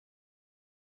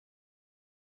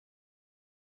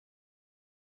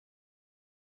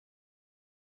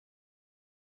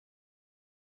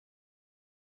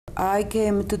I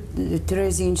came to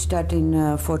Theresienstadt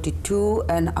in 42,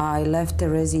 and I left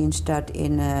Theresienstadt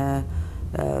in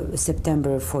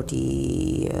September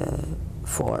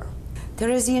 44.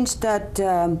 Theresienstadt,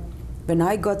 when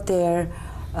I got there,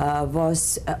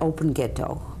 was an open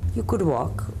ghetto. You could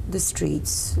walk the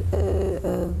streets.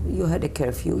 You had a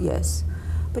curfew, yes,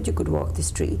 but you could walk the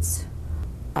streets.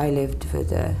 I lived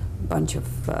with a bunch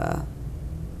of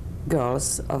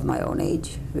girls of my own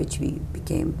age, which we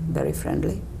became very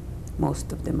friendly.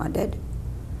 Most of them are dead.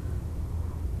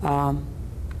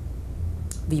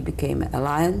 We became an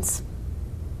alliance,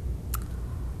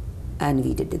 and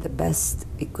we did it the best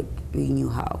we knew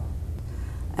how.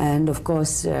 And of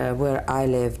course, where I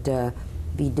lived,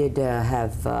 we did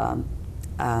have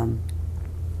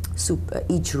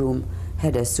each room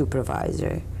had a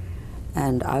supervisor,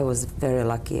 and I was very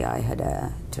lucky. I had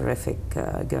a terrific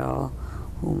girl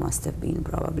who must have been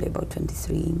probably about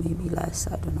 23, maybe less,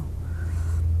 I don't know.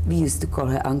 We used to call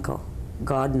her uncle.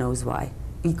 God knows why.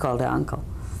 We called her uncle.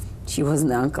 She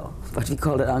wasn't an uncle, but we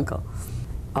called her uncle.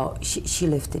 Oh, she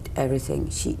lifted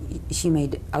everything. She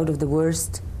made out of the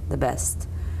worst the best.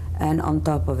 And on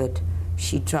top of it,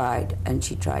 she tried, and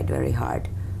she tried very hard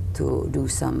to do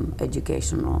some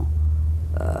educational,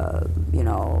 you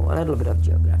know, a little bit of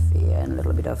geography and a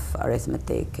little bit of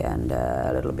arithmetic and a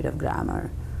little bit of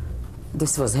grammar.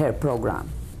 This was her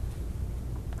program.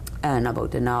 And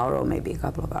about an hour or maybe a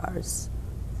couple of hours,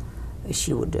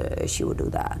 she would do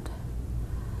that.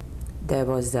 There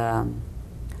was a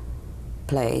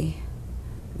play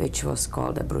which was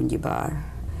called a Brundibar.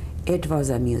 It was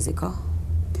a musical.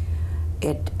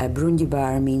 A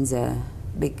Brundibar means a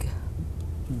big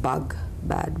bug,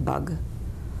 bad bug.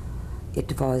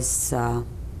 It was a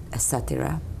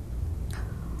satire.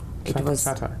 It was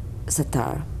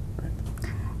satire. Right.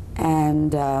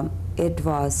 And it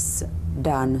was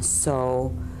done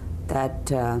so that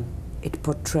it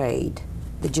portrayed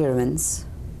the Germans,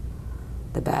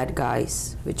 the bad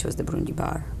guys, which was the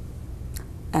Brundibar.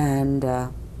 And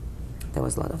there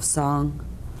was a lot of song,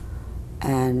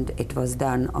 and it was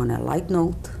done on a light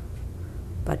note,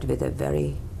 but with a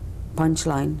very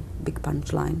punchline, big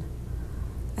punchline.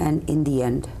 And in the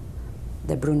end,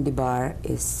 the Brundibar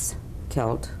is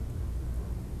killed,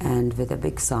 and with a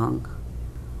big song.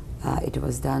 It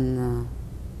was done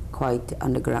quite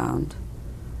underground.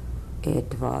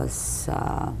 It was,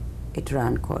 it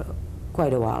ran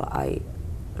quite a while. I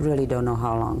really don't know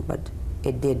how long, but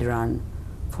it did run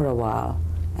for a while,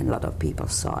 and a lot of people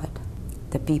saw it.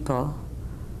 The people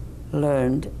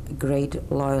learned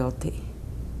great loyalty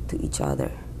to each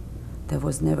other. There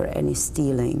was never any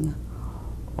stealing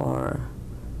or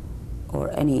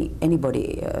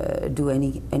anybody do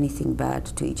anything bad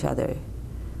to each other.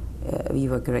 We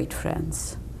were great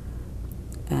friends.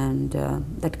 And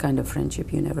that kind of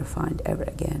friendship you never find ever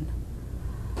again.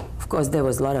 Of course, there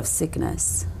was a lot of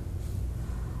sickness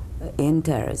in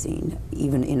Terezin,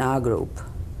 even in our group.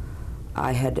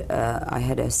 I had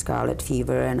a scarlet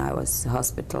fever, and I was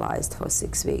hospitalized for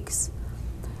 6 weeks.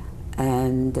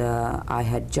 And I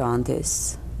had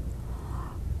jaundice.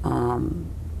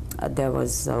 There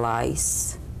was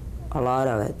lice, a lot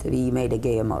of it. We made a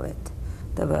game of it.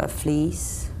 There were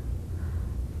fleas.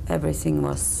 Everything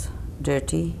was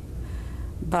dirty,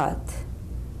 but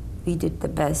we did the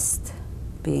best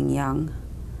being young.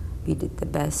 We did the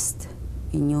best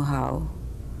we knew how.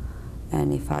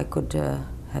 And if I could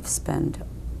have spent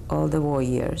all the war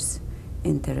years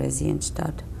in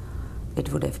Theresienstadt,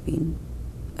 it would have been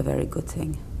a very good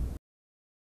thing.